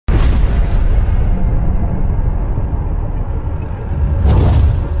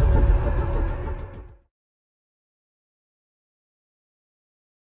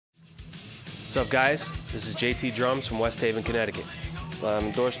What's up, guys? This is JT Drums from West Haven, Connecticut. I'm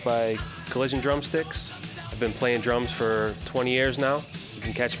endorsed by Collision Drumsticks. I've been playing drums for 20 years now. You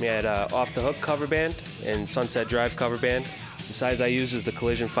can catch me at Off the Hook cover band and Sunset Drive cover band. The size I use is the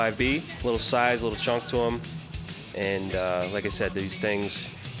Collision 5B. Little size, little chunk to them. And like I said, these things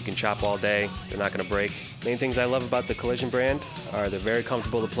you can chop all day. They're not going to break. Main things I love about the Collision brand are they're very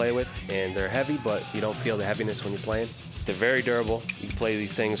comfortable to play with, and they're heavy, but you don't feel the heaviness when you're playing. They're very durable. You can play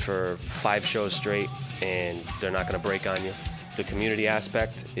these things for 5 shows straight, and they're not going to break on you. The community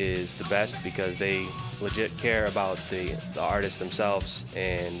aspect is the best because they legit care about the artists themselves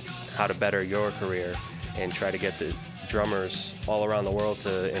and how to better your career and try to get the drummers all around the world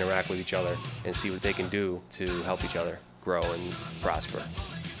to interact with each other and see what they can do to help each other grow and prosper.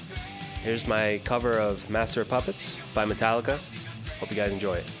 Here's my cover of Master of Puppets by Metallica. Hope you guys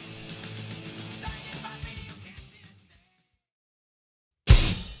enjoy it.